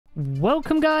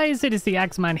Welcome guys, it is the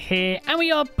Axeman here, and we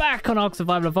are back on ARK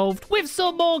Survival Evolved with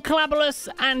some more Caballus,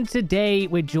 and today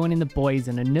we're joining the boys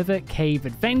in another cave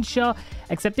adventure,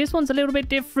 except this one's a little bit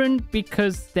different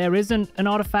because there isn't an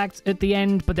artifact at the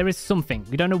end, but there is something.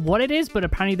 We don't know what it is, but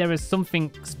apparently there is something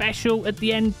special at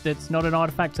the end that's not an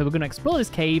artifact, so we're going to explore this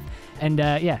cave and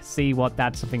yeah, see what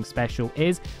that something special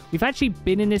is. We've actually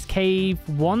been in this cave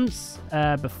once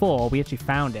before. We actually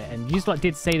found it, and you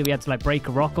did say that we had to like break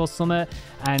a rock or something,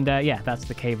 and yeah, that's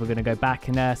the cave we're going to go back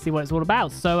and see what it's all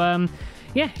about. So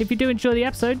yeah, if you do enjoy the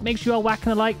episode, make sure you're whacking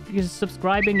the like, you're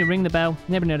subscribing, you ring the bell,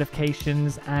 enable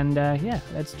notifications, and yeah,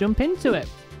 let's jump into it.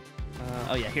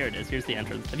 Oh yeah, here it is. Here's the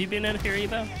entrance. Have you been in here,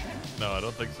 Evo? No, I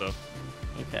don't think so.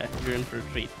 Okay, you're in for a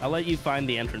treat. I'll let you find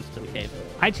the entrance to the cave.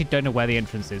 I actually don't know where the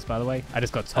entrance is, by the way. I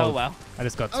just got told. Oh, wow. I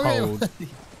just got told.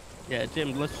 Yeah,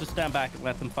 Jim, let's just stand back and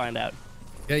let them find out.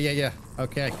 Yeah.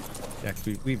 Okay. Yeah,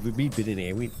 we've been in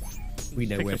here. We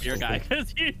know where your guy.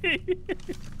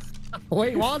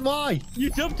 Wait, what? Why? You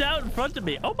jumped out in front of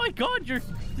me. Oh my God,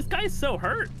 this guy's so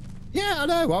hurt. Yeah, I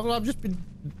know. I've just been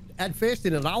head first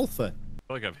in an alpha. I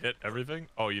feel like I've hit everything.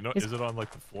 Oh, you know, is it on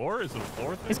like the floor? Is it a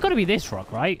floor thing? It's got to be this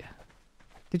rock, right?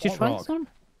 Did you What try rock? this one?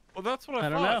 Well, that's what I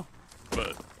don't thought. know.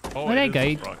 But oh, there you it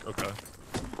is go. rock. Okay.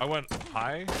 I went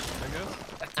high, I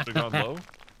guess. Should have gone low.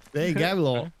 There you go,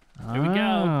 Lord. Here we go.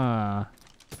 Ah.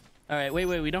 All right, wait.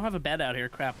 We don't have a bed out here.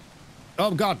 Crap.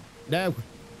 Oh God, no.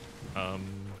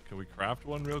 Can we craft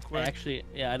one real quick? Actually,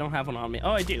 yeah, I don't have one on me.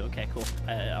 Oh, I do. Okay, cool.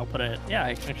 I'll put it. Yeah,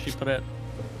 I can actually put it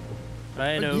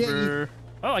right Oh, yeah, over.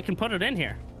 Oh, I can put it in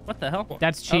here. What the hell?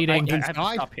 That's cheating. I have to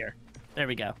Inside? stop here. There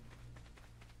we go.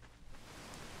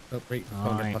 Oh, wait,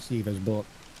 can't get past Eva's butt.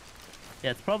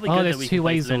 Yeah, it's probably Oh, good there's that we two can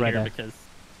place ways it in already. here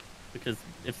because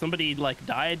if somebody like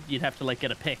died, you'd have to like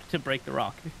get a pick to break the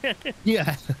rock.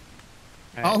 Yeah.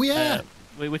 All right, Oh, yeah.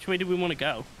 Wait, which way do we want to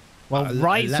go? Well,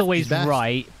 right's left always is best.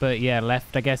 right, but yeah,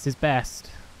 left, I guess, is best.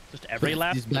 Just every Left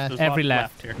left. is best. There's Every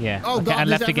lots left. here. Yeah. Oh Okay, God, and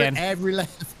there's left again. every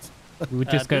left. We would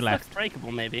just go this left. looks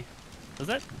breakable, maybe. Is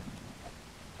it?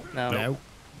 No. No.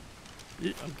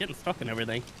 I'm getting stuck in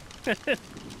everything.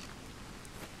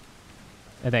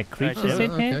 Are there creatures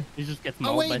Jim. in here? Okay. You just get Oh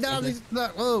mauled by wait, no, something. this no.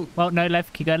 Oh, Well, no,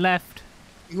 left. Keep going left.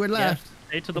 you went Yeah, left.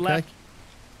 stay to the Okay. left.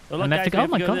 Oh, look, And left guys, to go. we Oh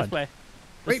have my to go God. this way.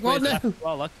 Wait, This what way's now? left.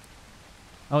 Oh, look.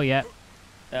 Oh, yeah.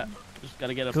 Yeah, just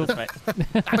gotta get up Cool. this way.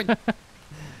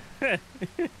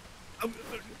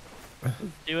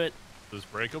 Do it. Is this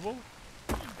breakable?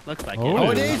 Looks like Oh. it.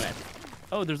 Oh, it is.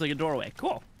 Oh, there's like a doorway.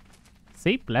 Cool.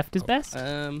 See, left is best.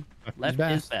 Left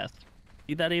is best.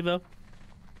 See that, Evo?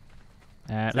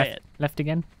 say Left, it. left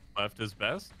again. Left is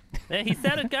best. Hey, he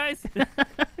said it, guys.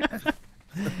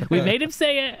 We made him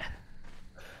say it.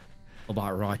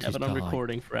 About right. Have it on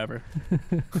recording forever.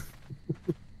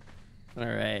 All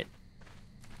right.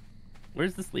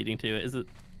 Where's this leading to? Is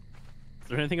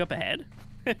there anything up ahead?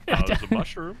 Oh, there's a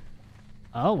mushroom.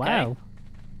 Oh, wow.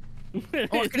 Oh,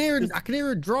 I can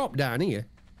hear a drop down here.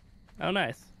 Oh,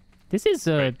 nice. This is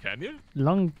a Wait, can you?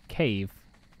 long cave.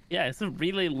 Yeah, it's a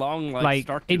really long Like,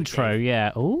 start to the intro, cave.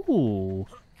 yeah. Ooh.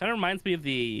 Kind of reminds me of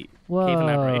the Cave in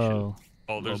Aberration. Whoa.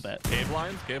 Oh, little there's bit. cave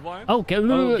lines. Cave lines. Oh, go,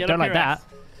 Oh, get don't up like here, that. Axe.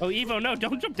 Oh, Evo, no,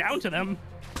 don't jump down to them.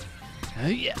 Oh,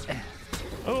 yeah.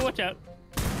 Oh, watch out.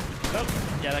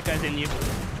 Oh, yeah, that guy's in you.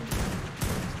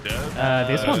 Dead.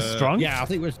 This one's strong. Yeah, I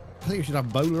think we should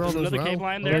have bowler There's on as another well. cave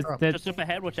line there. There's- Just up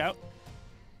ahead, watch out.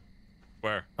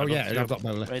 Where? Oh I don't yeah, see I've him. got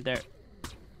bowler. Right there.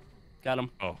 Got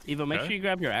him. Oh, Evo, make okay. sure you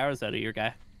grab your arrows out of your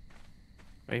guy.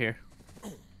 Right here. Oh,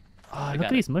 look got at it.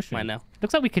 these mushrooms. Mine now.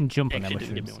 Looks like we can jump on Actually,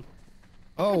 them didn't give me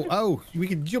mushrooms. one. Oh, we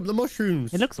can jump the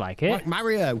mushrooms. It looks like it. like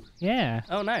Mario. Yeah.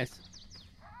 Oh, nice.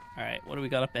 All right, what do we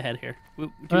got up ahead here? Do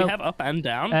Well, we have up and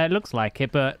down? It looks like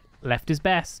it, but left is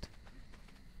best.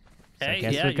 So I Hey,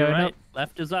 guess yeah, we're you're going right.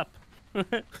 Left is up.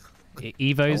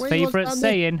 Evo's Oh, wait, favorite what's down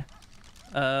saying.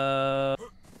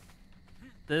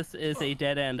 This is a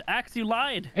dead end. Axe, you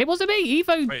lied. It wasn't me.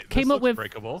 Evo Wait, came this up looks with.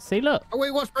 breakable. See, look. Oh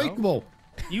wait, what's breakable?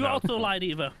 You No. also lied,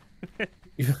 Evo. I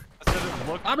said it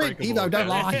looked I mean, breakable, Evo, don't okay?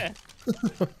 lie.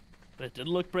 But it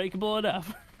didn't look breakable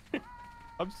enough.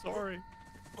 I'm sorry.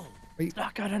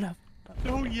 Not good enough.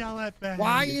 Don't yell at me.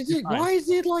 Why is it? fine. Why is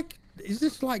it like? Is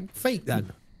this like fake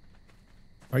then?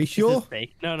 Are you Is sure? this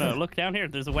fake? No, no, look down here.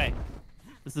 There's a way.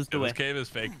 This is the Yeah, way. this cave is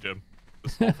fake, Jim.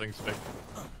 This whole thing's fake.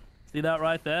 See that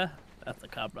right there? That's a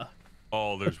cabra.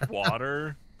 Oh, there's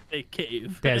water. Fake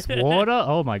cave. There's water.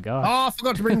 Oh my god. Oh, I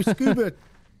forgot to bring my scuba.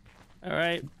 All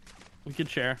right, we could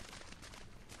share.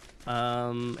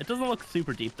 It doesn't look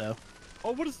super deep though.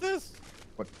 Oh, what is this?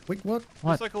 What? Wait, what?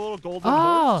 What? It's like a little golden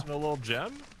Oh. horse and a little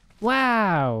gem.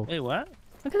 Wow. Wait, what?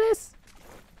 Look at this.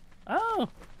 Oh,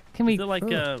 Can we? is it like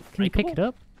Oh. Can you pick it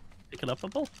up? pick it up a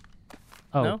bowl?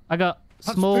 Oh, No? I got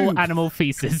That's small food. animal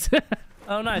feces.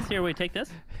 Oh, nice. Here, wait, take this.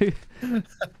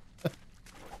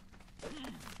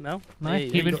 No? Nice. Hey,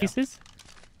 Human you go. feces?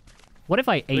 What if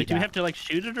I ate Wait, do we that? have to like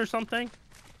shoot it or something?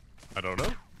 I don't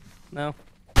know. No.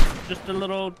 Just a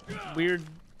little weird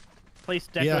place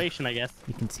decoration, I guess.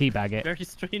 You can teabag it. Very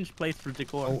strange place for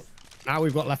decor. Oh, now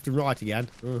we've got left and right again.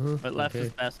 But left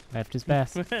is best. Left is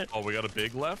best. Oh, we got a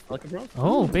big left. Like a bro?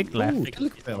 Oh, big left. Ooh,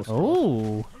 look at those.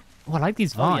 Oh. Oh, I like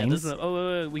these Oh, yeah, vines. this is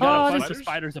wait, we got Oh, a bunch of there's-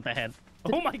 spiders up ahead.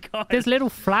 Oh my god. There's little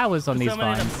flowers on There's these so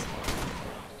many of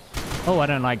vines. Oh, I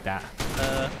don't like that.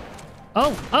 Uh,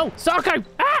 Oh, Sarko!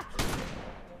 Ah!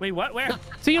 wait, what? Where?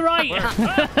 To your right!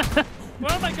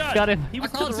 Oh my god. Got him. He I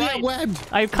was to can't the see right. a web.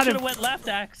 I Should kind have of... went left,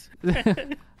 Axe.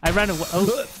 I ran away.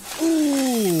 Oh,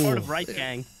 Ooh. Part of right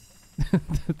gang.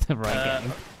 the right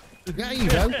game. There you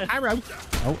go. Arrow.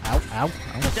 Oh, ow, ow,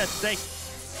 ow. That's sick.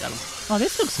 Got him. Oh,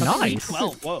 this looks nice.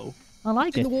 12. Whoa. I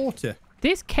like In it. the water.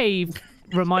 This cave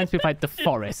reminds me of like the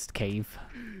forest cave.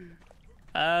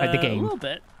 the game. A little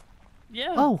bit.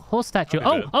 Yeah. Oh, horse statue.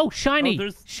 That'd be good. Oh, shiny. Oh,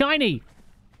 there's- Shiny.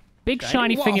 Big shiny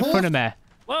Shiny? What, thing a in front of me.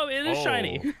 Whoa, it is Oh.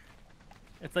 shiny.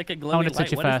 It's like a I glowing want to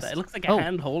touch light. it What is first. that? It looks like a Oh.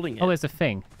 hand holding it. Oh, there's a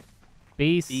thing.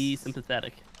 Beast. Be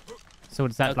sympathetic. So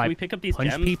does that Can we like pick up these punch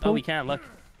gems? people? Oh, we can. Look.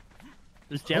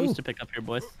 There's gems Oh. to pick up here,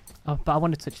 boys. Oh, but I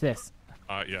want to touch this.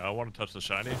 Yeah, I want to touch the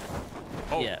shiny.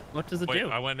 Oh, Yeah. What does it wait, do?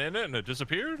 I went in it and it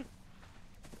disappeared?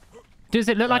 Does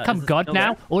it look like I'm is it God still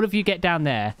now? there? All of you get down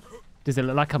there. Does it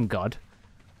look like I'm God?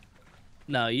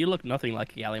 No, you look nothing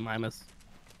like Gallimimus.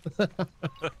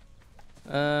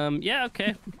 Yeah,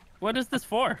 okay. What is this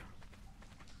for?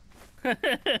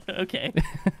 Okay.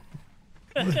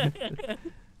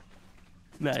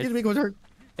 Nice. Excuse me, Gunter.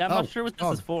 Yeah, I'm Oh, not sure what this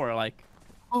oh. is for. Like,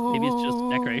 maybe it's just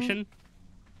decoration.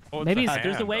 Oh, it's Maybe a it's-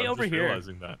 There's a hand. way I'm over just here.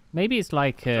 realizing that. Maybe it's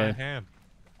like Giant hand.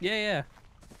 Yeah, yeah.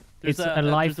 It's a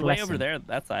life there's a way lesson. over there,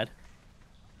 that side.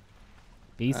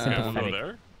 be Can we go sympathetic.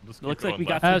 there? Let's keep looks like going we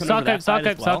got left. something over that side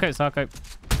Sarko, as well. Sarko.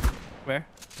 Where?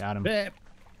 Got him.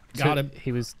 Got him.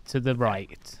 He was to the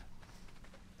right.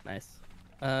 Nice.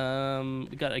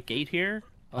 We got a gate here.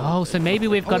 Oh, so maybe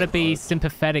we've got to be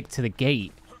sympathetic to the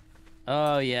gate.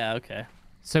 Oh, yeah, okay.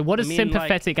 So what does I mean, like-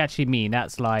 sympathetic actually mean?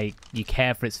 That's like you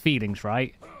care for its feelings,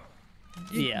 right?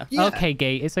 Yeah. Yeah. Okay,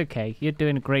 gate. It's okay. You're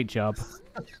doing a great job.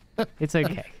 It's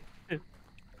okay.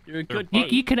 You're a good You,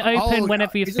 gate. you can open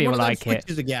whenever you is it feel one of those like it.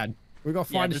 switches again. We've got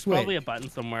to Yeah, find a there's switch. probably a button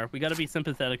somewhere. We got to be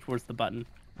sympathetic towards the button.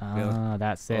 Ah,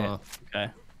 that's it. Okay.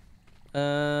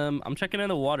 I'm checking in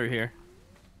the water here.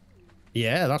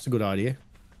 Yeah, that's a good idea.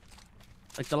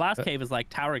 Like the last cave is like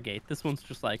Tower Gate. This one's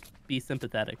just like be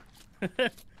sympathetic. So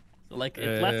like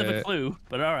it's less of a clue,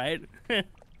 but all right. I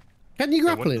Can you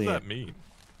Yeah, what grapple in does here? that mean?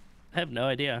 have no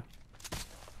idea.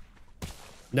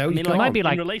 No, I you mean, can't. like, might be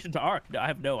like- in relation to ARK, I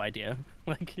have no idea.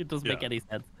 Like it doesn't make Yeah. any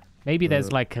sense. Maybe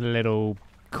there's like a little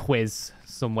quiz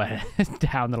somewhere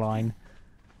down the line.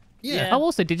 Yeah. Oh,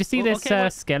 also, did you see Well, this okay,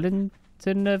 what- skeleton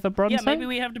of a bronze? Yeah, maybe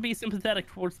we have to be sympathetic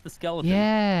towards the skeleton.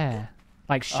 Yeah.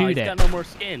 Like Oh, shoot he's it. got no more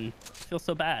skin. Feels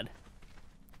so bad.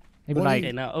 Maybe What do like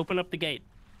Okay, now open up the gate.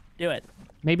 Do it.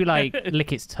 maybe like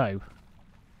lick its toe.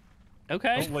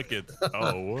 Okay. Don't lick it.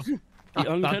 Oh. The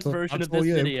uncut version that's of all this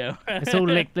you. video. Let's all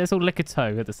lick. Let's all lick a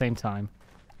toe at the same time.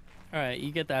 All right,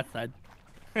 you get that side.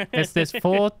 There's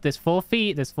 4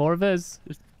 feet. There's 4 of us.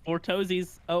 There's 4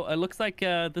 toesies. Oh, it looks like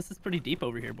this is pretty deep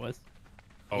over here, boys.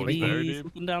 Oh, Maybe it's very deep.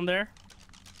 something down there.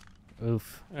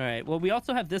 Oof. All right. Well, we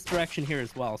also have this direction here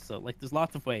as well. So like, there's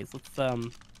lots of ways. Let's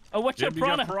Oh, watch out, Jim, you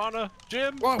got piranha! piranha?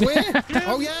 Jim? What, where?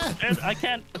 Oh, yeah. And I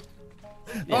can't. Oh,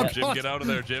 Yeah. Jim, get out of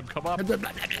there, Jim. Come up.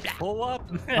 Pull up.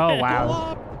 Oh Pull wow.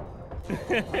 up.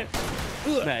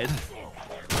 Nice.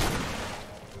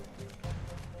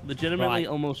 Legitimately Right.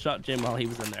 almost shot Jim while he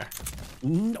was in there.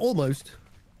 Almost.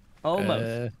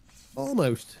 Almost.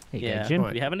 Almost. Here you Yeah. go, Jim. Do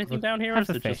we have anything down here? Or Have is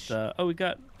the it just fish. oh, we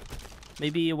got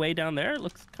maybe a way down there. It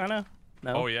looks kind of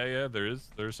no. Oh, yeah. There's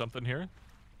something here.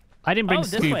 I didn't bring Oh,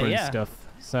 this scuba way, and yeah. stuff,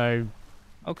 so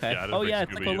Okay. Yeah, I didn't Oh bring yeah,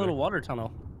 it's like scuba a little either. water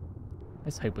tunnel.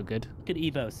 let's hope we're good. Good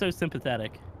Evo, so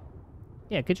sympathetic.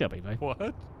 Yeah, good job, Evo.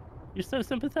 What? You're so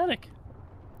sympathetic.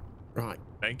 Right.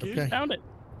 Thank you. Okay. Found it.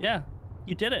 Yeah,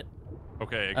 you did it.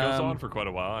 Okay, it goes Um, on for quite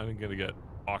a while. I'm gonna get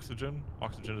oxygen.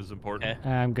 Oxygen is important. Okay.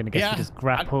 I'm gonna guess Yeah, we just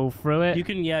grapple through it. You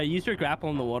can use your grapple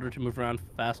in the water to move around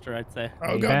faster. I'd say.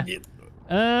 Oh, Yeah. God.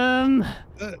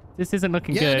 This isn't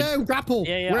looking Yeah, good. no, grapple.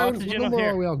 Yeah, Where- oxygen what up number here.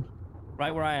 are we on?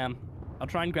 Right where I am. I'll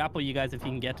try and grapple you guys if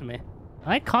you can get to me.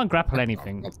 I can't grapple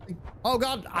anything. Oh,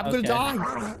 God. I'm going to Okay.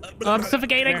 die. Oh, I'm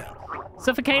suffocating. There.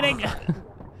 Suffocating.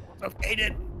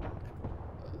 Suffocated.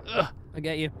 I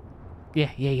get you. Yeah.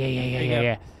 you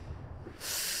go.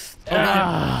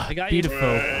 I got you.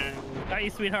 Beautiful. Got you,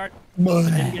 sweetheart.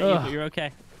 Money. Didn't get you, but you're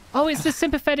okay. Oh, it's the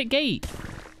sympathetic gate.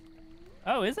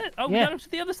 Oh, is it? Oh, we Yeah. got him to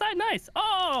the other side. Nice.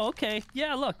 Oh, okay.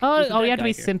 Yeah, look. Oh, there's a we dead had to guy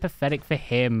be here. sympathetic for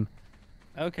him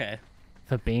Okay.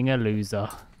 for being a loser.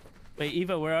 Wait,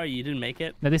 Evo, where are you? You didn't make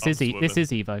it? No, this I'm is this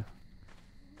is Evo.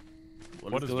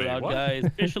 What is is going the- on, what? guys?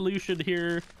 Fish solution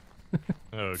here.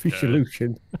 Fish Okay.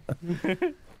 solution.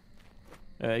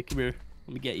 All right, come here.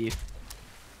 Let me get you.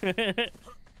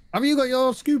 Have you got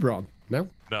your scuba on? No?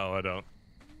 No, I don't.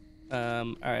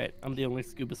 All right. I'm the only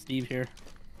scuba Steve here.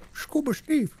 Scuba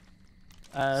Steve.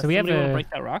 So we have somebody wanna a- break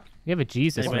that rock? We have a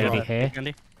Jesus Anybody lady wanna here. take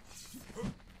Andy?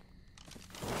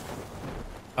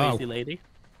 Oh. Crazy lady.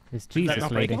 This Is that Jesus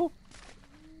not lady. breakable?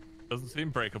 Doesn't seem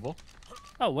breakable.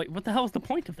 Oh, wait. What the hell is the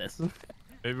point of this?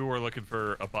 Maybe we're looking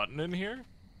for a button in here.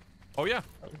 Oh yeah,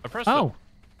 I pressed Oh, it.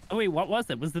 Oh, wait. What was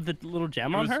it? Was it the little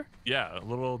gem It on was- her? Yeah, a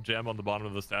little gem on the bottom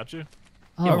of the statue.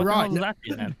 oh, What the right. hell does that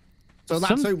do then? So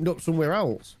that's Some- opened up somewhere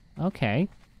else. okay.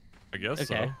 I guess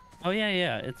Okay. so. Oh,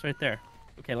 yeah. It's right there.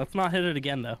 Okay, let's not hit it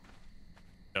again, though.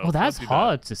 Yeah, Oh, let's not that's do that.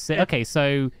 hard to say. Okay,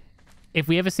 so if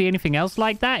we ever see anything else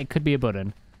like that, it could be a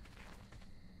button.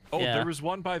 Oh, Yeah. there was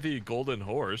one by the golden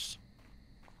horse.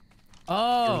 There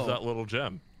Oh. was that little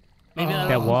gem. Maybe Oh.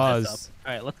 There opens this was. up.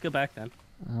 All right, let's go back then.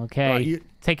 Okay. Right, you-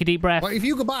 Take a deep breath. Well, if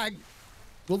you go back,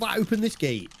 will that open this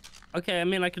gate? Okay, I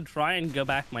mean, I could try and go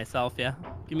back myself, yeah.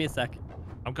 Give me a sec.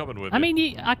 I'm coming with I you.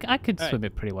 mean, I could All right. swim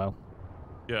it pretty well.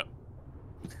 Yeah.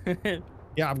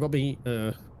 Yeah, I've got me.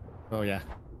 Oh yeah,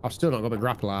 I've still not got my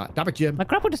grapple out. Damn it, Jim. My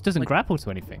grapple just doesn't grapple to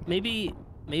anything. maybe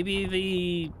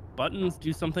the buttons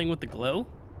do something with the glow?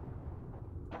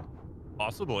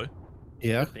 Possibly.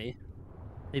 Yeah.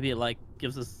 Maybe it, like,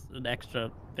 gives us an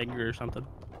extra finger or something.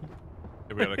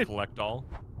 Yeah, we gotta collect all.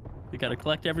 We gotta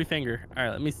collect every finger. All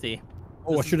right, let me see.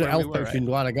 Oh, I This is should have where we health were, potion.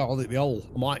 Glad I got all the hole.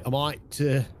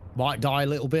 I might die a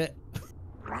little bit.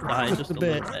 Just a little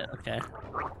bit. Okay.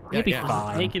 You'll be yeah.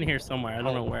 fine. Snake in here somewhere. I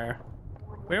don't know where.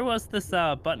 Where was this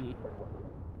button?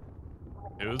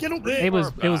 It was Get up pretty there. It was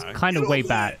far back. kind of way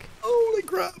back. Holy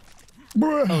crap!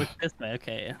 Bruh. Oh, it's this way.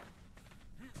 Okay.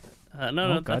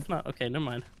 No, Oh, that's God. not. Okay, never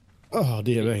mind. Oh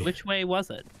dear me. Which way was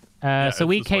it? So it's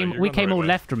we this way. came You're we going the came right all way.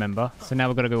 left, remember? So now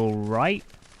we're gonna go all right.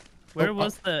 Where Oh,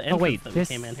 was the entrance wait, that this-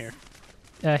 we came in here?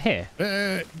 Here.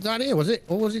 Down here was it?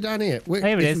 Or was it down here? Wait,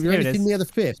 Here it is, there here it anything is. near the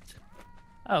fifth?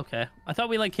 Oh, okay. I thought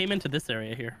we like came into this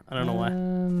area here. I don't know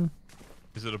why.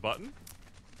 Is it a button?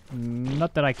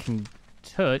 Not that I can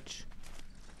touch.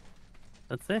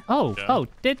 Let's see. Oh, Yeah. oh,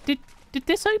 did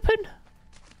this open?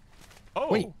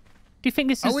 Oh. Wait. Do you think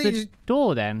this Oh, is wait, the is-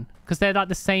 door then? Because they're like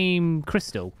the same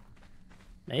crystal.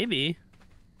 Maybe.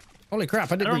 Holy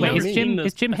crap! I I didn't don't Wait, remember is remember. Jim- seeing this.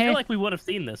 is Jim I feel here? like we would have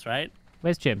seen this, right?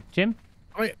 Where's Jim? Jim?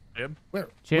 Wait, Jim? where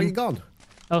Jim? you gone?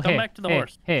 Oh, Come here. back to the here,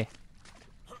 horse. Here.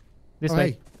 This Oh,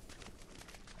 way. hey.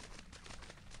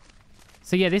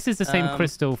 So yeah, this is the same Um,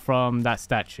 crystal from that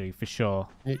statue for sure.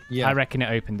 Yeah. I reckon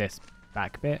it opened this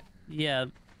back bit. Yeah.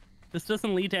 This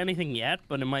doesn't lead to anything yet,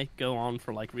 but it might go on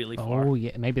for like really far. Oh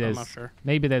yeah, maybe I'm there's not sure.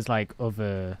 maybe there's like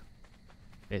other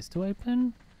bits to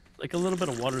open. Like a little bit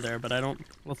of water there, but I don't.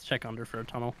 Let's check under for a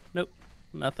tunnel. Nope.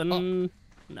 Nothing. Oh.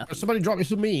 Nothing. Somebody dropped me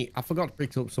some meat. I forgot to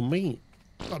pick up some meat.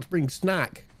 Forgot to bring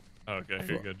snack. Okay,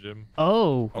 here you go, Jim.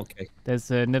 Oh, Okay.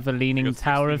 there's another leaning got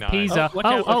tower of 69. Pisa. Oh, watch Oh,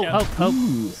 out, oh, watch oh, out.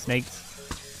 oh, snakes.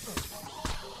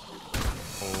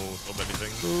 Oh, so many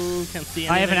things. Ooh, can't see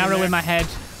anything. I have an arrow in my head.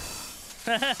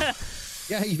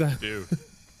 Yeah, Eva. Do.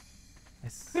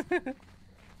 Yes.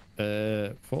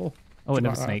 4. Oh,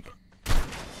 another Right. snake.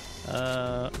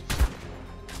 I'm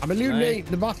illuminating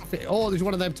the battlefield. Oh, there's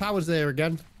one of them towers there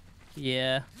again.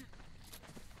 Yeah.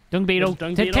 Dung beetle.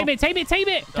 Dung Tame beetle. it, tame it, tame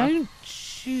it. Oh. Don't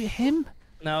shoot him.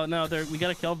 No, we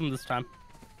gotta kill them this time.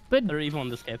 But They're evil in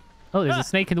this cave. oh, there's Ah! a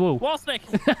snake in the wall. Wall snake.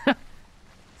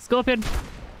 Scorpion.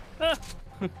 Ah!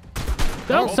 Oh,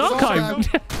 Oh,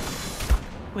 Sarko.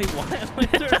 Wait, why is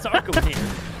there a Zarko in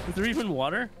here? Is there even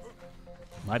water?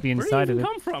 Might be Where inside did of it it.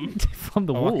 come from? From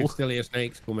the Oh, I wall. can still hear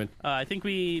snakes coming. I think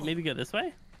we maybe go this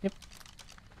way. Yep.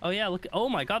 Oh yeah, look. Oh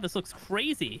my God, this looks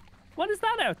crazy. What is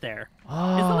that out there? Is that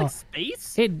Oh, like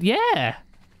space? yeah.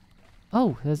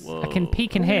 Oh, there's. I can Whoa.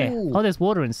 peek in here. Ooh. Oh, there's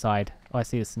water inside. Oh, I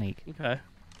see a snake. Okay.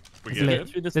 We There's get a it. little-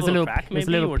 Through this there's a little little- crack, there's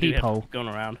a maybe, little or do you have to peephole. keep going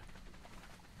around?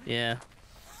 Yeah.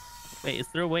 Wait, is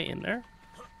there a way in there?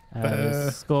 There's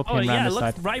a scorpion Oh around yeah, the look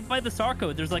side. right by the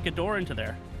Sarko. There's like a door into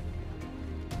there.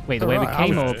 Wait, the way we Alright,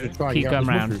 came I or was just trying to keep get going this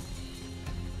around? mushroom.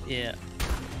 Yeah.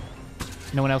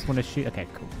 No one else want to shoot? Okay,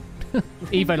 cool.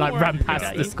 Evo like Don't ran worry, past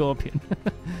got the you. scorpion.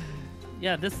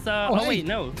 Yeah. This. Oh, Oh, hey. wait,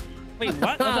 no. Wait,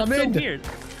 what? Oh, I'm that's so in. weird.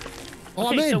 Oh,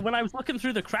 I'm Okay, so in. when I was looking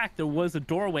through the crack, there was a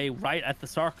doorway right at the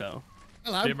Sarko.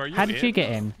 Hello. Jim, are you How did you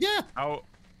get in? Yeah. Ow.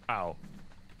 Ow.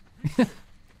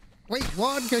 Wait,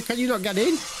 what? Can you not get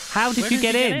in? How did Where you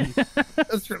did get you in?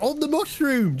 get On the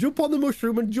mushroom. Jump on the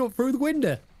mushroom and jump through the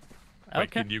window. Wait,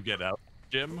 Okay. can you get out,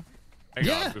 Jim? Hang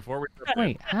Yeah. on, before we jump in,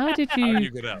 Wait, how did how do you... you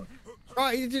get out?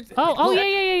 Right. You just, Oh, look,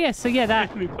 yeah. So yeah,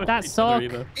 that Each sock. other,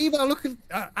 Evo. Eva, look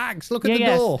at Axe. Look Yeah, at the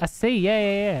yeah, door. I see.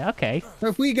 Yeah. Okay. So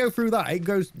if we go through that, it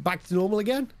goes back to normal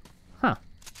again. Huh.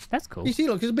 That's cool. You see,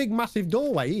 look, there's a big, massive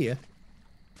doorway here.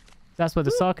 That's where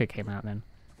the soccer came out then.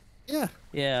 Yeah.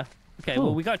 Yeah. Okay, Cool.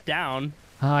 well, we got down.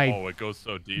 I Oh, it goes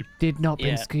so deep. did not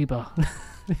bring Yeah. scuba.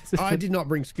 I did not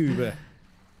bring scuba.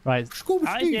 Right. Scuba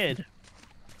I Steve. did.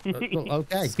 Look,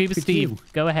 okay. Scuba Good Steve, you.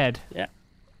 go ahead. Yeah.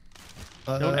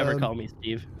 Don't ever Um, call me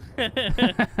Steve.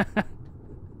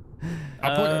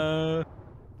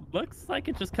 Looks like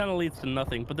it just kind of leads to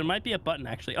nothing, but there might be a button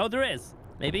actually. Oh, there is.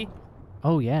 Maybe.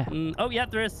 Oh, yeah. Oh, yeah,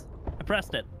 there is. I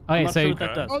pressed it. Okay, I'm not so- sure what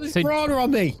that does. Oh, there's So- piranha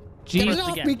on me. Get Jesus, it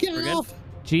off again. me. Get We're it good? off.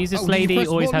 Jesus Oh, did you lady press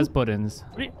always button? has buttons.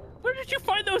 Where did you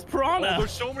find those piranha? Oh,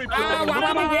 there's so many Ah, people.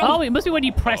 wah, wah, wah. Oh, it must be when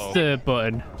you press Uh-oh. the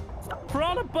button.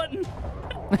 Piranha button.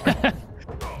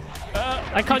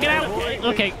 I can't get out.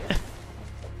 Okay.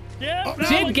 Yeah. Oh, no.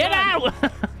 Jim, get out.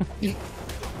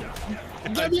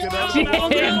 Get me out. Jim,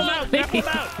 Knock him out. Knock him please.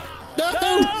 out. No.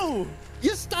 No.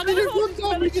 You're standing in front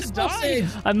of me. You to die. sausage.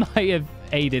 I might have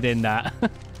aided in that.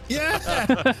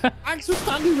 Yeah. Axe was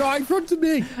standing right in front of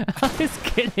me. I was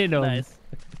kidding him. Nice.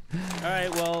 All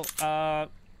right. Well.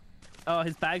 Oh,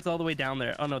 his bag's all the way down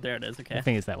there. Oh no, there it is. I Okay.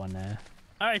 think it's that one there.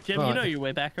 All right, Jim. All You know right. your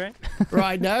way back, right?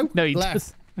 Right now. No, he left.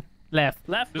 just left.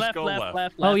 Left, Just left, go left, left.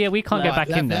 left, Oh, left. yeah, we can't get left.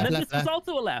 back in left, there. And then left, this is left.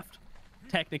 also a left,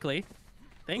 technically.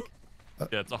 Think.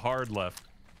 Yeah, it's a hard left.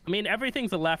 I mean,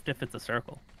 everything's a left if it's a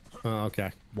circle. Oh,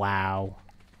 okay. Wow.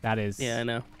 That is... Yeah, I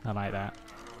know. I like that.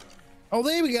 Oh,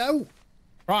 there we go.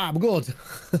 Right, I'm good.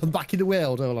 I'm back in the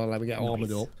world. Hold on, let me get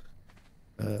armored up.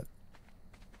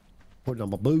 Putting on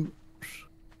my boots.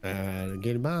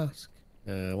 Get a mask.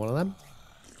 One of them.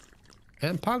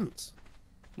 And pants.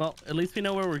 Well, at least we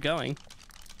know where we're going.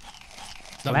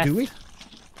 Now Left. do it.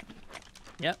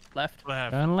 Yep, left.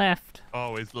 Left. Turn left.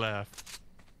 Always left.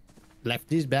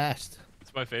 Left is best.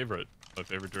 It's my favorite. My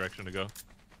favorite direction to go.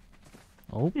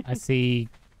 Oh, I see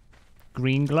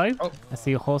green glow. Oh. I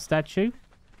see a horse statue.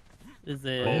 Is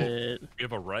it You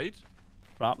have a right?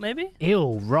 prop, maybe?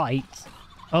 Ew, right.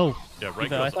 Oh, Yeah, right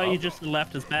Evo, I goes thought you up. just said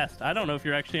left is best. I don't know if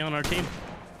you're actually on our team.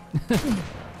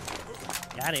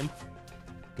 Got him.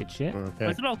 good shit.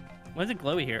 Okay. Why is it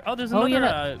glowy here? Oh, there's Oh,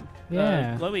 another yeah,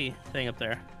 yeah. glowy thing up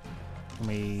there. Let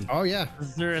me... Oh, yeah.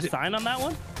 Is there a sign on that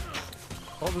one?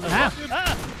 Oh, there's a Ah. bucket.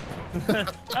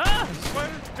 Ah! Ah!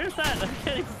 Where's that? I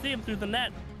can't even see him through the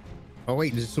net. Oh,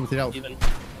 wait, there's something else. Even.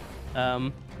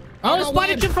 Oh, no, the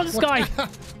spider why? jumped from the sky.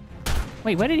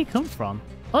 Wait, where did he come from?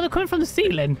 Oh, they're coming from the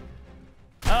ceiling.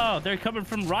 Oh, they're coming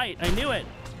from right. I knew it.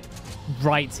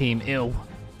 Right team, ill.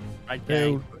 Right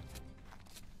gang. Dude.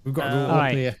 We've got to go up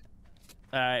Alright. here.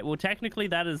 All right. Well, technically,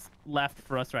 that is left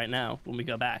for us right now when we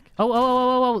go back.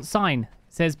 Oh, sign.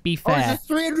 Says be Oh, fair. it's a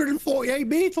 348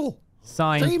 beetle.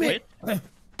 Sign. See me.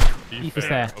 Be fair.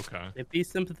 fair. Okay. Yeah, be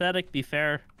sympathetic. Be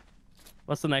fair.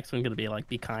 What's the next one gonna be like?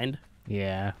 Be kind.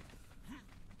 Yeah.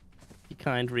 Be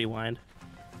kind. Rewind.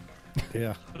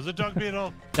 Yeah. There's a dung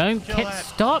beetle. Don't Kill it.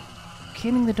 stop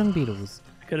killing the dung beetles.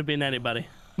 Could have been anybody.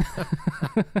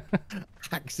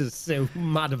 Axe is so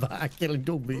mad about killing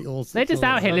dung beetles. They're just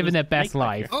out here Oh, living their there's a best snake back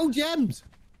life. Oh, gems.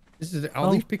 This is. Are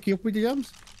Oh. these picking up with the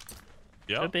gems?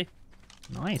 Yeah. Could be.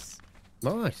 Nice.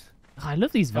 Nice. Oh, I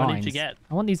love these How vines. many did you get?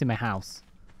 I want these in my house.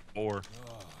 Or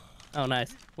Oh,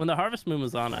 nice. When the harvest moon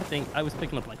was on, I think I was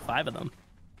picking up like 5 of them.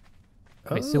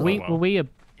 Wait, so Oh. were we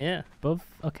Yeah. above?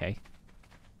 Okay.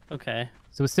 Okay.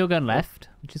 So we're still going left,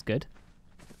 which is good.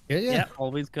 Yeah, Yeah. yeah.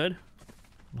 Always good.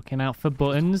 Looking out for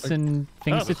buttons and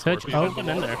things to touch. Scorpion. Oh, Something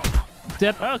in there.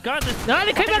 dip. Oh God! This. No,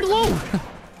 they came down the wall.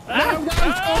 No, no,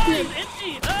 Scorpion. It's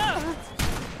itchy. Ah!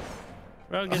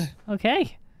 We're all good.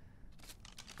 Okay.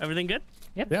 Everything good?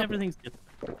 Yep. Yep. Everything's good.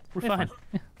 We're fine.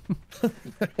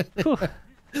 Whew.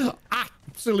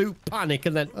 Absolute panic,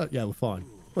 and then yeah, we're fine.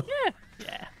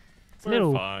 Yeah. It's a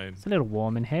little. fine. It's a little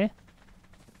warm in here.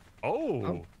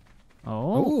 Oh.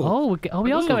 Oh, we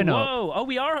are Ooh, going up. Whoa! Oh,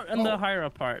 we are in the Oh. higher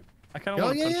up part. I kind of Oh,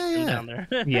 want to yeah, punch yeah, him yeah. down there.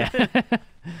 Yeah.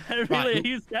 I really, Right.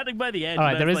 he's standing by the edge. All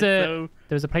right, and there I is was like,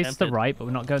 there's a place to the tempted. right, but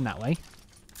we're not going that way.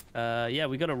 yeah,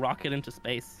 we got to rocket into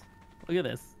space. Look at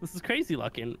this. This is crazy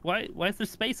looking. Why is there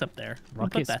space up there? Who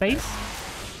put Rocket that space.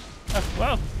 there?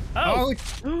 Oh, whoa! Oh,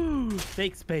 Oh,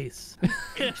 fake space.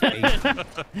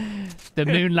 The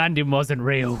moon landing wasn't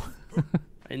real.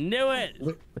 I knew it.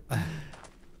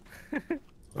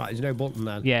 Right, there's no button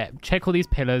then. Yeah, check all these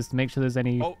pillars to make sure there's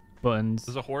any Oh, buttons.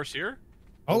 there's a horse here.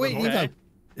 Oh wait, Okay. Evo.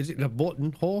 Is it a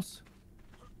button horse?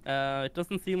 It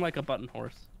doesn't seem like a button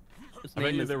horse. His I bet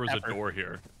name you is there was Pepper. a door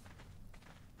here.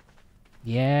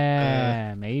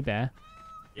 Yeah, maybe.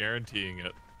 Guaranteeing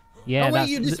it. Yeah, oh wait,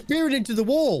 you disappeared into the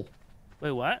wall.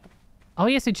 Wait, what? Oh,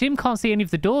 yeah, so Jim can't see any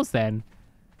of the doors then.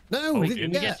 No, Oh, we he Can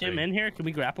didn't we yeah. get Jim in here? Can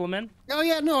we grapple him in? Oh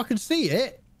yeah, no, I can see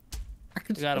it. I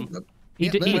can We got him. He,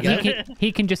 Yeah, d- there he, we go.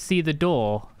 he can just see the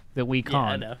door that we Yeah, I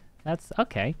can't. know. That's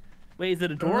okay. Wait, is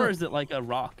it a door or is it like a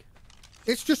rock?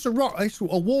 It's just a rock. It's a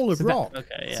wall of So that- rock.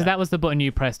 Okay, yeah. So that was the button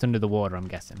you pressed under the water, I'm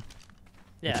guessing.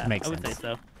 yeah, makes I would sense. say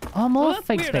so. Oh, more Well, that's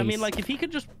fake weird. space. I mean, like, if he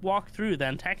could just walk through,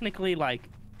 then technically, like,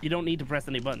 you don't need to press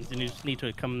any buttons. You just need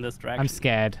to come in this direction. I'm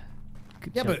scared.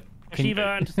 Yeah, but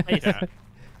Shiva into space. Yeah,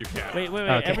 you can't. Wait.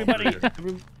 Okay. Everybody,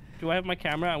 do I have my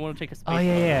camera? I want to take a space Oh, photo.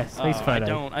 yeah, space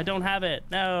photo. I don't have it.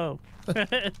 No.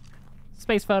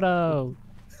 Space photo.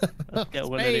 Let's get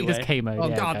one Space. anyway. Just K mode. oh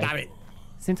yeah, god okay. damn it.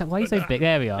 Since why are you so big?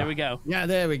 There we are. There we go. Yeah,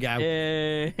 there we go.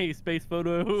 Yay, space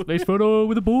photo. Space photo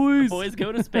with the boys. Boys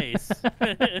go to space.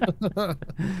 All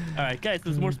right, guys,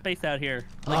 there's more space out here.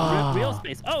 Like real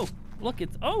space. Oh, look,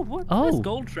 it's what's Oh. this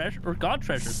gold treasure or god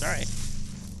treasure? Sorry.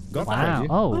 God Wow. damn you.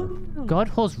 Oh, God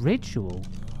Horse Ritual.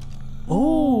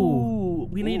 Oh. Ooh,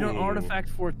 we need an Ooh. artifact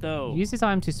for it though. Use this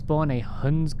item to spawn a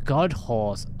Hun's God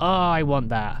Horse. Oh, I want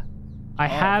that. I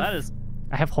That is.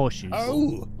 have horseshoes.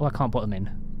 Oh. Oh, I can't put them in.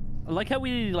 I like how we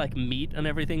need like meat and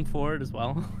everything for it as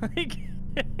well. Like,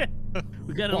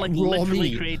 we gotta What, like raw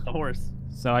literally meat? create the horse.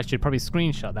 So I should probably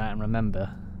screenshot that and remember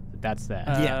that that's there.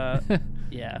 Yeah.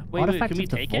 Yeah. Wait, Artifact can we of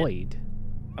the take it? Void.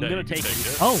 I'm Yeah, gonna you can take take it.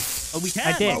 it. Oh, Oh, we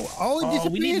can. I did. Oh, it Oh,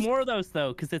 we need disappeared. more of those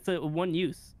though, because it's a one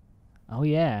use. Oh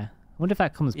yeah. I wonder if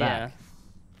that comes Yeah. back.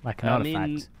 Like an I artifact.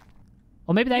 mean-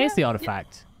 Or maybe that is Yeah, the yeah.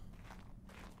 artifact.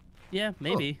 Yeah,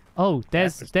 maybe. Oh,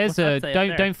 there's What's a that say up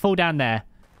there? don't fall down there.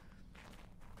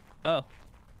 Oh. All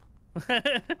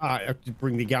right, I have to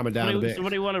bring the gamma down a bit.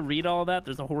 Somebody want to read all that?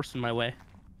 There's a horse in my way.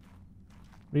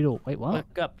 Read all. Wait, what?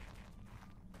 Look up.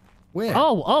 Where?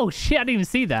 Oh shit! I didn't even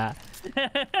see that.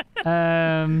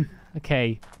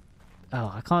 Okay.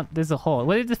 Oh, I can't. There's a hole.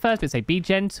 What did the first bit say? Be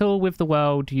gentle with the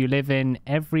world you live in.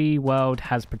 Every world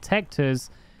has protectors.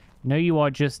 No, you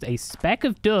are just a speck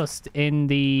of dust in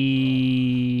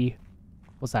the.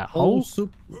 What's that? Hole?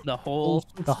 The whole.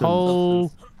 The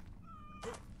whole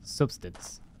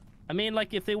substance. I mean,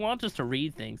 like, if they want us to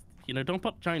read things, don't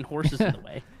put giant horses in the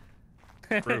way.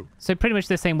 True. So pretty much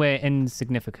they're saying we're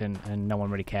insignificant and no one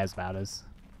really cares about us.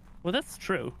 Well, that's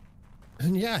true.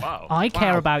 Yeah. Wow. I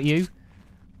care Wow. about you,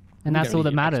 and We that's don't all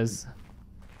that need matters.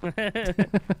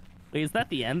 Wait, is that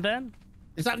the end then?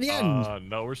 Is that the end?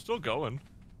 No, we're still going.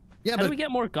 Yeah, How do but we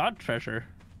get more god treasure?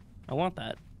 I want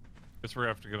that. Guess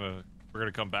we're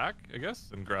gonna come back, I guess,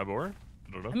 and grab ore.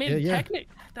 I don't know. I mean, Yeah.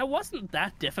 that wasn't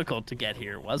that difficult to get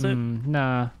here, was it?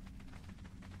 Nah.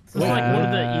 This is like one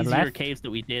of the easier left? caves that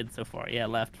we did so far. Yeah,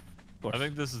 left. Of course. I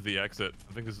think this is the exit.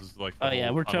 I think this is like. The Oh yeah,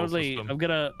 whole we're tunnel totally. system. I'm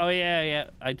gonna. Oh yeah.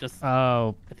 I just.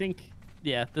 Oh. I think.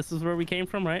 Yeah, this is where we came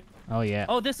from, right? Oh yeah.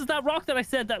 Oh, this is that rock that I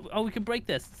said that. Oh, we can break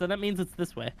this. So that means it's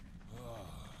this way.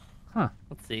 Huh.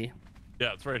 Let's see.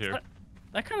 Yeah, it's right here.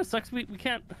 That kind of sucks. We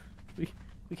can't.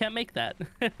 We can't make that.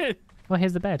 Well,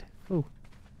 here's the bed. Ooh.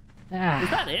 Is Ah.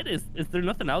 that it? Is there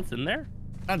nothing else in there?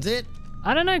 that's it.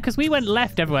 I don't know, because we went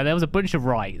left everywhere. There was a bunch of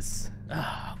rights.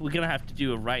 We're gonna have to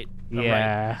do a right.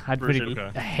 Yeah, I'd really version.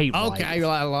 Okay. I hate Okay,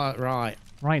 rights. right.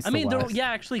 Rights I mean, the worst.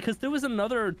 actually, because there was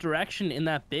another direction in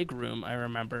that big room. I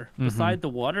remember beside the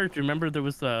water. Do you remember there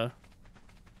was a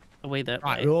way that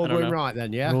Right, way? we're all I don't going know. right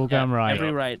then, yeah? We're all going right.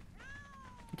 Every right.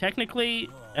 Technically,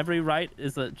 every right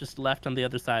is just left on the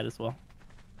other side as well.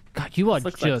 God, you are This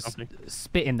looks like just something.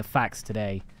 spitting the facts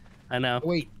today. I know.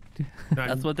 Wait.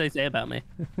 That's what they say about me.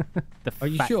 The Are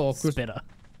you fact sure? 'Cause- spitter.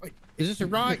 Wait, is this a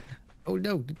right? Oh,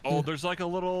 no. Oh, there's like a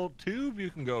little tube you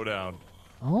can go down.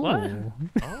 Oh. What?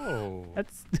 Oh.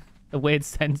 That's a weird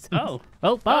sentence. Oh.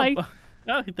 Oh, bye.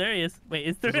 Oh, there he is. Wait,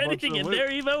 is there There's a bunch anything of in loot. there,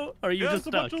 Evo? Or are you Yeah, just there's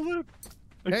a bunch stuck? of loot.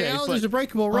 Okay, Hey, oh, but- there's a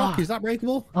breakable rock. Ah. Is that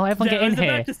breakable? Oh, everyone Yeah, get I in was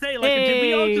here. about to say, like, did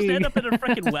we all just Hey! end up in a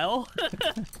freaking well?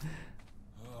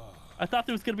 I thought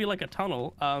there was gonna be like a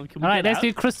tunnel. Can we All right, get let's out?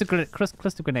 do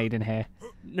cluster grenade in here.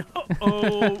 No.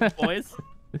 Oh, boys.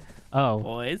 Oh.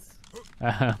 Boys.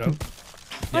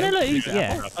 Oh, no, look,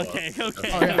 yeah. Okay, okay.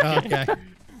 Oh, yeah, okay.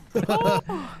 Good Well,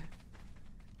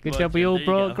 job. We Jim, all there you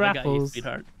brought go. I got you, grapples.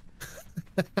 sweetheart.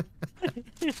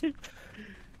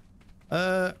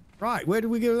 Right, where do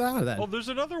we go out then? Oh, there's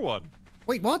another one.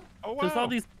 Wait, what? Oh wow. There's all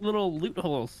these little loot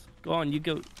holes. Go on, you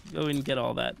go and get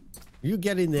all that. You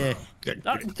get in there. Get in.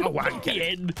 Get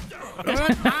in.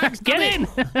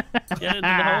 Get in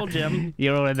the hole, Jim.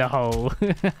 You're all in the hole.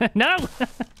 No.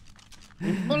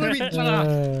 Follow each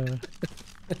other.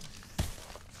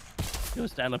 Go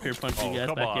stand up here punching you guys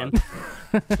come back on. in.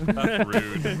 That's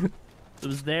rude. It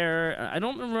was there. I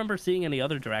don't remember seeing any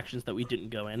other directions that we didn't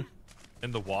go in.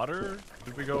 In the water?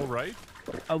 Did we go right?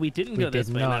 Oh, we didn't We go this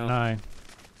did way. not No. know.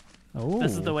 Oh.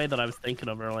 This is the way that I was thinking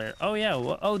of earlier. Oh yeah.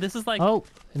 Oh, this is like. Oh,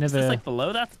 Is another. this like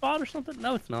below that spot or something?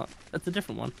 No, it's not. That's a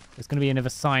different one. There's going to be another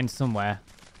sign somewhere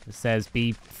that says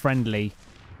 "Be friendly."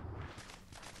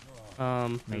 There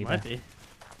Maybe. might be.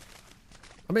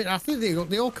 I mean, I think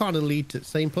they all kind of lead to the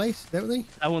same place, don't they?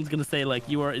 That one's gonna say like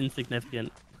you are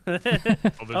insignificant. Oh,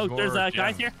 Oh, there's more guys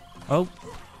gems. here. Oh.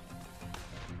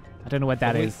 I don't know what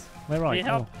that Oh, wait. is. Where are Can you? you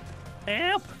help? Oh.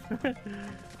 Help!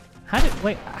 How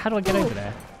do I get over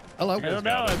there? Hello. I don't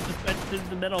know. I'm just in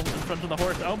the middle, in front of the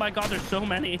horse. Oh my God, there's so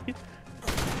many.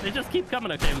 They just keep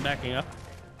coming. Okay, I'm backing up.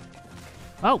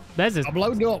 Oh, there's a. I'm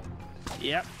loading up.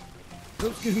 Yep. Oh,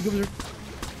 excuse me, come here.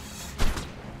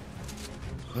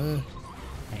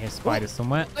 I hear spiders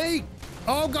somewhere. Hey!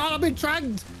 Oh God, I've been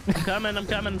tracked. I'm coming. I'm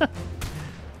coming.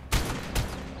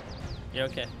 You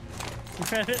okay?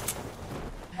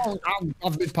 Oh,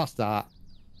 I've been past that.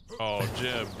 Oh,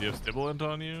 Jim, do you have stimulant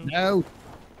on you? No.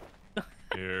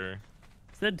 Here.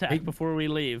 Syntax before we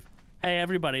leave. Hey,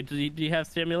 everybody, do you have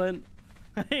stimulant?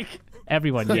 Like,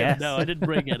 Everyone, yes. no, I didn't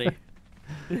bring any.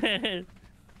 I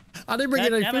didn't bring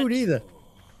God any damn food it. either.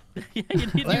 Yeah,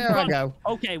 you There I brought- go.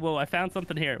 Okay, whoa, I found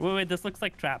something here. Wait, this looks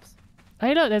like traps.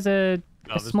 Hey, look, there's a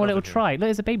No, there's small little nothing here. trike. Look,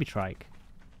 there's a baby trike.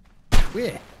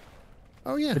 Where?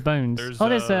 Oh yeah. The bones. There's, Oh,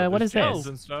 there's what there's is gems this?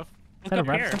 and stuff. Look that a up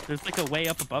here. raptor? There's like a way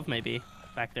up above, maybe.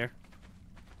 Back there.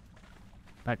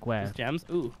 Back where? There's gems.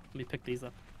 Ooh, let me pick these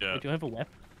up. Yeah. Wait, do I have a whip?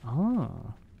 Oh.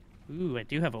 Ooh, I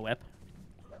do have a whip.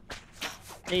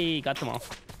 Hey, got them all.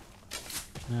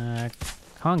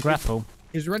 Can't grapple.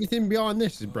 Is there anything behind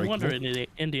this? Is I breakable? wonder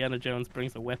Indiana Jones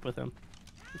brings a whip with him.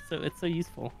 It's so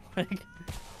useful.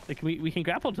 like we can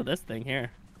grapple to this thing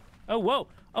here. Oh, whoa.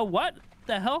 Oh, what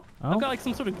the hell? Oh. I've got like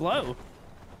some sort of glow.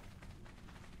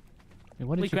 Wait,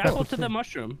 what did We you grapple grapple to the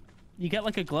mushroom. You get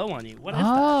like a glow on you. What is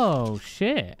Oh,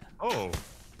 shit. Oh, That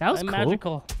that? was I'm cool.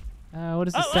 magical. What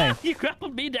does it Oh, say? you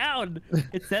grappled me down.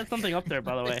 It said something up there,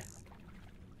 by the way.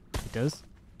 It does.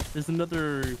 There's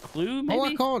another clue, maybe? Oh,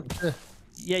 I can't.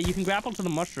 Yeah, you can grapple to the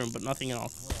mushroom, but nothing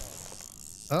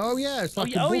else. Oh yeah, it's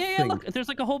like oh, a book yeah, thing. look. There's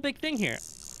like a whole big thing here.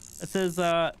 It says,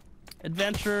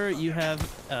 adventure, you have,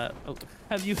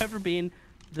 have you ever been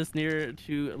this near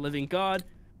to a living God?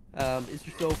 Is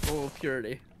your soul full of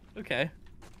purity? Okay.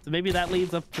 So maybe that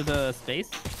leads up to the space?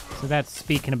 So that's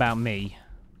speaking about me.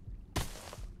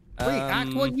 Wait,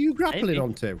 Act, what are you grappling maybe.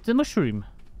 onto? The mushroom.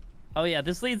 Oh yeah,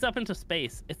 this leads up into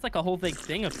space. It's like a whole big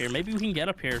thing up here. Maybe we can get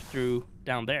up here through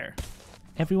down there.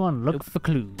 Everyone, look for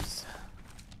clues.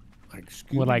 Like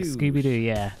Scooby-Doo. Well, like Scooby-Doo,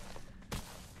 yeah.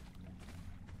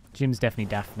 Jim's definitely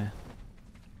Daphne.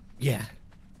 Yeah.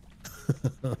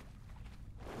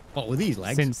 What with these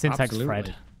legs? Syntax Absolutely.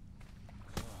 Fred.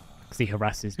 Because he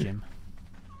harasses Jim.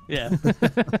 Yeah. Evo's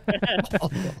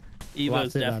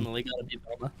That's it, then. definitely gotta be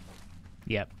Velma.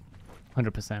 Yep.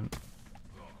 100%.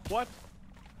 what?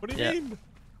 What do you Yeah. mean?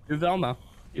 You're Velma.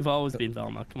 You've always been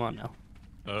Velma. Come on now.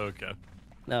 Okay.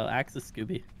 No, Axe is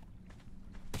Scooby.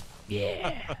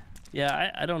 Yeah.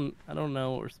 Yeah, I don't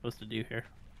know what we're supposed to do here.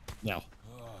 No.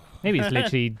 Maybe it's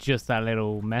literally just that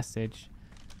little message.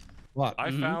 What?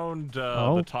 I found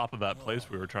Oh. the top of that place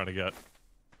we were trying to get.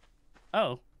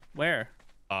 Oh, where?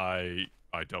 I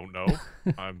don't know.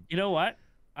 I'm You know what?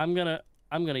 I'm gonna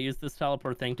use this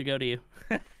teleport thing to go to you.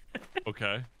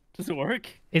 okay. Does it work?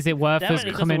 Is it worth Damn us it,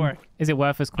 it doesn't coming? work. Is it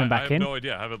worth us coming I back have in? no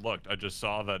idea. I haven't looked. I just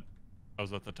saw that I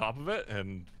was at the top of it,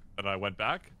 and I went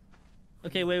back.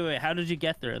 Okay, wait. How did you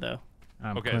get there though?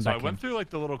 I'm Okay, coming so I back went in. through like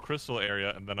the little crystal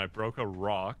area, and then I broke a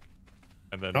rock,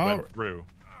 and then Oh. went through.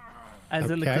 As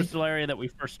in the Okay. crystal area that we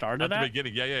first started At the at?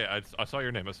 beginning, yeah. I saw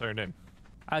your name. I saw your name.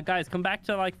 Guys, come back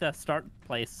to like the start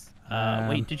place.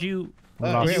 Wait, did you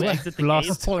Lost. did you exit the Lost.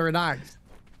 cave? Puller and Axe.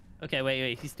 Okay,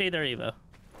 wait. You stay there, Evo.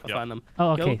 I'll Yep. find them.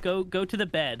 Oh, okay. Go to the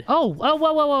bed.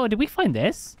 Whoa. Did we find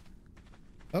this?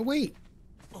 Oh wait.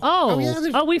 Oh, yeah,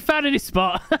 there's- we found a new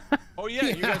spot. Oh yeah,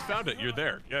 you guys found it. You're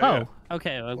there. Yeah. Oh, Yeah.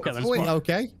 Okay, Oh, wait,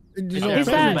 okay. There's Is all there- is sorts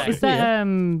of that back is stuff here.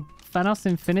 that Thanos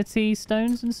Infinity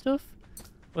Stones and stuff?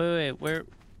 Wait. Where?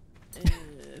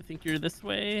 I think you're this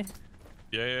way.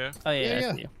 Yeah. Oh yeah, Yeah.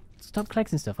 I see you. Stop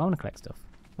collecting stuff. I want to collect stuff.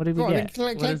 What did we Go on, get?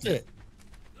 collect What is it.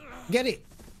 Get it.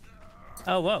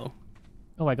 Oh whoa.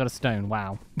 Oh, I got a stone.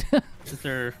 Wow. Is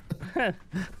there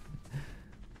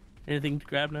anything to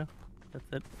grab now? That's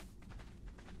it.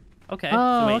 Okay.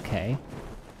 Oh, so wait, okay. you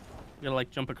gotta like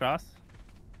jump across.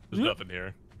 There's nothing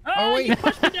here. Oh, wait. you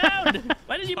pushed me down!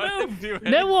 Why did you I move? didn't do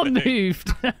No one anything.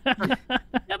 moved.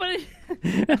 Yeah, but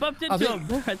I bumped into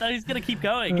him. I thought he was gonna keep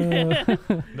going.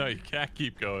 No, you can't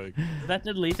keep going. That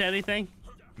didn't lead to anything.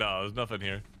 No, there's nothing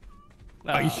here.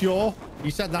 Are you sure?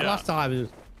 You said that Yeah. last time.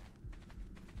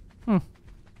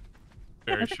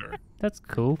 Very sure. That's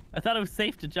cool. I thought it was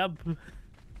safe to jump.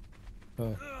 Oh,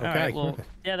 okay. All right, well, okay.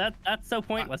 yeah, that's so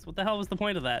pointless. What the hell was the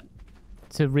point of that?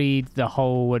 To read the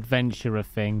whole adventurer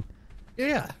thing.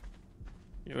 Yeah.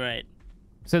 You're right.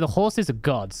 So the horses are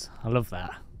gods. I love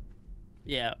that.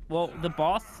 Yeah, well, the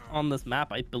boss on this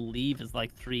map, I believe, is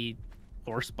like 3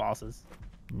 horse bosses.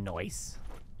 Nice.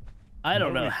 I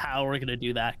don't know how we're gonna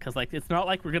do that, because like it's not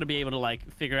like we're gonna be able to like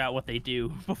figure out what they do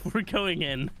before going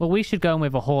in. Well, we should go in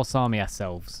with a horse army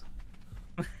ourselves.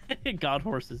 God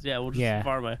horses, yeah, we'll just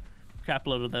farm a crap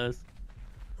load of those.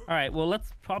 All right, well,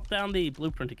 let's pop down the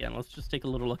blueprint again. Let's just take a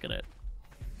little look at it.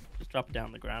 Just drop it down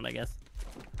on the ground, I guess.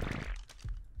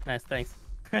 Nice, thanks.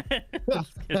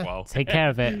 Wow. Take care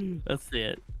of it. Let's see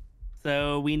it.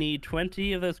 So we need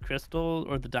 20 of those crystal,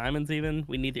 or the diamonds even.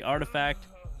 We need the artifact.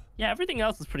 Yeah, everything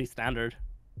else is pretty standard.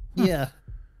 Yeah. So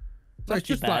Not it's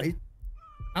too just bad. like,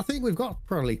 I think we've got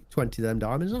probably 20 of them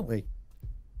diamonds, haven't we?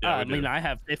 Yeah, I we mean, do. I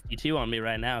have 52 on me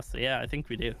right now, so yeah, I think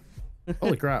we do.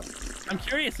 Holy crap. I'm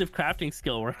curious if crafting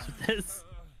skill works with this.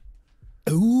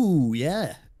 Ooh,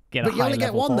 yeah. Get a But you only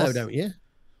get high-level one, though, horse. don't you?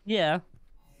 Yeah,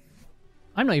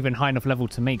 I'm not even high enough level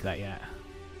to make that yet.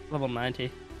 level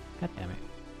 90. God damn it.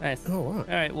 Nice. Oh, wow. All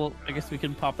right, well, I guess we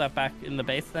can pop that back in the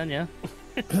base then, yeah?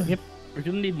 Yep. We're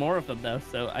gonna need more of them though,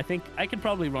 so I think I could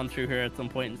probably run through here at some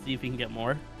point and see if we can get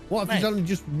more. What if Nice. there's only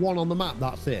just one on the map?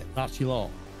 That's it. That's your lot.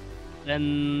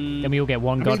 Then Then we all get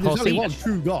one I god mean, there's horse only each. one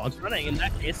true god. running in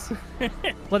that case.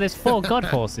 Well, there's 4 god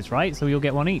horses, right? So we all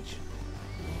get one each.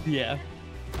 Yeah.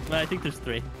 Well, I think there's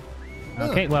 3.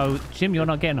 Okay, well, Jim, you're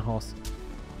not getting a horse.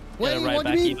 Wait, ride what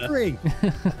do back, you mean Eva. 3?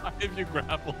 Why have you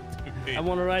grappled to me? I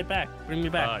want to ride back. Bring me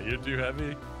back. You're too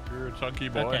heavy. You're a chunky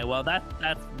boy. Okay, well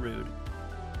that's rude.